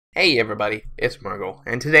Hey everybody, it's Murgle,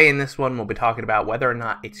 and today in this one we'll be talking about whether or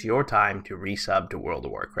not it's your time to resub to World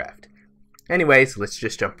of Warcraft. Anyways, let's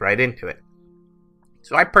just jump right into it.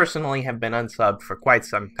 So I personally have been unsubbed for quite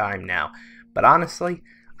some time now, but honestly,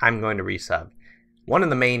 I'm going to resub. One of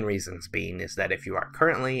the main reasons being is that if you are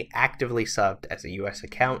currently actively subbed as a US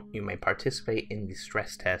account, you may participate in the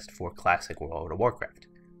stress test for Classic World of Warcraft.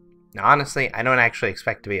 Now honestly, I don't actually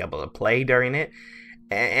expect to be able to play during it,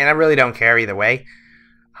 and I really don't care either way.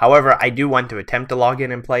 However, I do want to attempt to log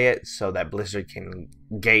in and play it so that Blizzard can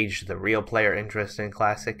gauge the real player interest in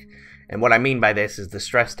Classic. And what I mean by this is the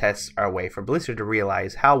stress tests are a way for Blizzard to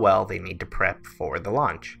realize how well they need to prep for the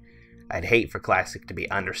launch. I'd hate for Classic to be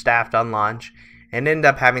understaffed on launch and end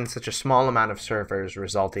up having such a small amount of servers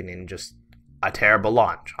resulting in just a terrible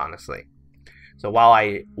launch, honestly. So while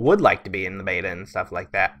I would like to be in the beta and stuff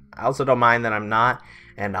like that, I also don't mind that I'm not,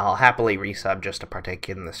 and I'll happily resub just to partake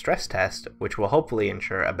in the stress test, which will hopefully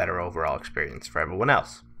ensure a better overall experience for everyone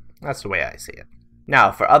else. That's the way I see it.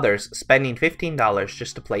 Now, for others, spending $15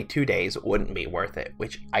 just to play 2 days wouldn't be worth it,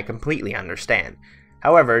 which I completely understand.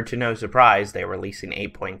 However, to no surprise, they're releasing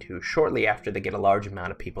 8.2 shortly after they get a large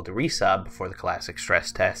amount of people to resub before the Classic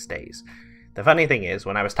stress test days. The funny thing is,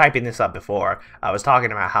 when I was typing this up before, I was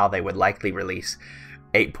talking about how they would likely release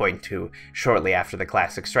 8.2 shortly after the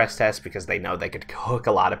Classic stress test because they know they could hook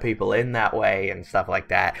a lot of people in that way and stuff like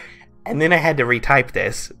that. And then I had to retype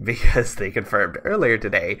this because they confirmed earlier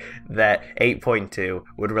today that 8.2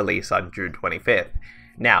 would release on June 25th.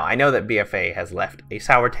 Now, I know that BFA has left a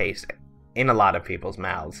sour taste in a lot of people's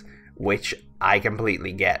mouths, which I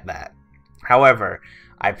completely get that. However,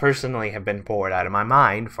 I personally have been bored out of my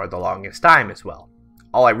mind for the longest time as well.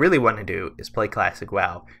 All I really want to do is play Classic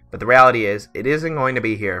WoW, but the reality is, it isn't going to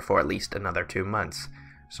be here for at least another 2 months,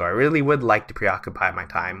 so I really would like to preoccupy my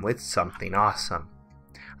time with something awesome.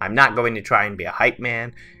 I'm not going to try and be a hype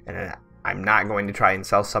man, and I'm not going to try and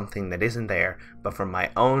sell something that isn't there, but from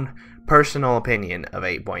my own personal opinion of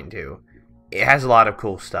 8.2, it has a lot of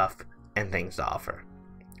cool stuff and things to offer.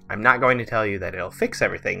 I'm not going to tell you that it'll fix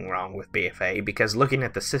everything wrong with BFA, because looking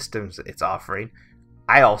at the systems it's offering,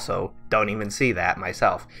 I also don't even see that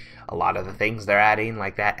myself. A lot of the things they're adding,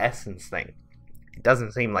 like that essence thing, it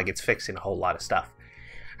doesn't seem like it's fixing a whole lot of stuff.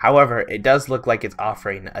 However, it does look like it's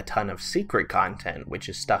offering a ton of secret content, which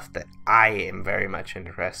is stuff that I am very much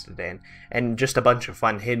interested in, and just a bunch of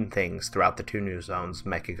fun hidden things throughout the 2 new zones,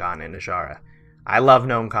 Mechagon and Ajara. I love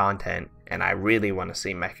known content, and I really want to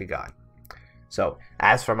see Mechagon. So,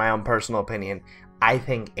 as for my own personal opinion, I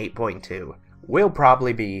think 8.2 will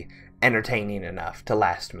probably be entertaining enough to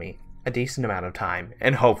last me a decent amount of time,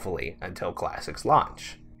 and hopefully until Classic's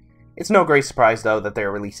launch. It's no great surprise though that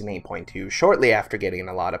they're releasing 8.2 shortly after getting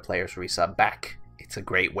a lot of players resub back. It's a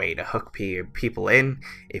great way to hook people in.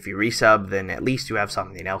 If you resub, then at least you have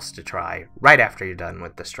something else to try right after you're done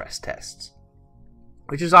with the stress tests.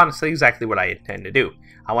 Which is honestly exactly what I intend to do.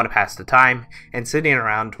 I want to pass the time, and sitting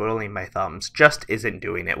around twiddling my thumbs just isn't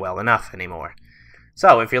doing it well enough anymore.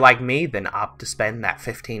 So if you're like me, then opt to spend that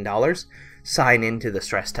 $15, sign into the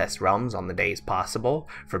stress test realms on the days possible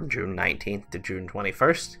from June 19th to June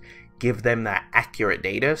 21st, give them that accurate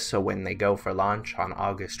data so when they go for launch on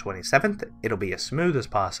August 27th, it'll be as smooth as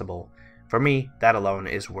possible. For me, that alone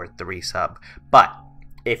is worth the resub. But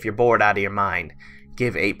if you're bored out of your mind,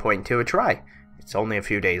 give 8.2 a try. It's only a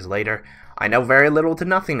few days later. I know very little to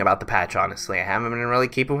nothing about the patch, honestly. I haven't been really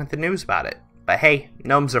keeping with the news about it. But hey,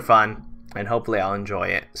 gnomes are fun, and hopefully I'll enjoy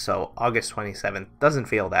it. So August 27th doesn't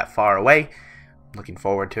feel that far away. Looking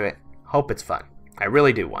forward to it. Hope it's fun. I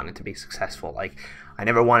really do want it to be successful. Like, I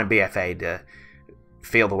never wanted BFA to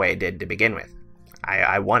feel the way it did to begin with.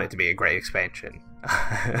 I want it to be a great expansion.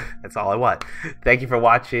 That's all I want. Thank you for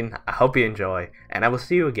watching. I hope you enjoy, and I will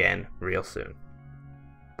see you again real soon.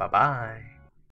 Bye-bye.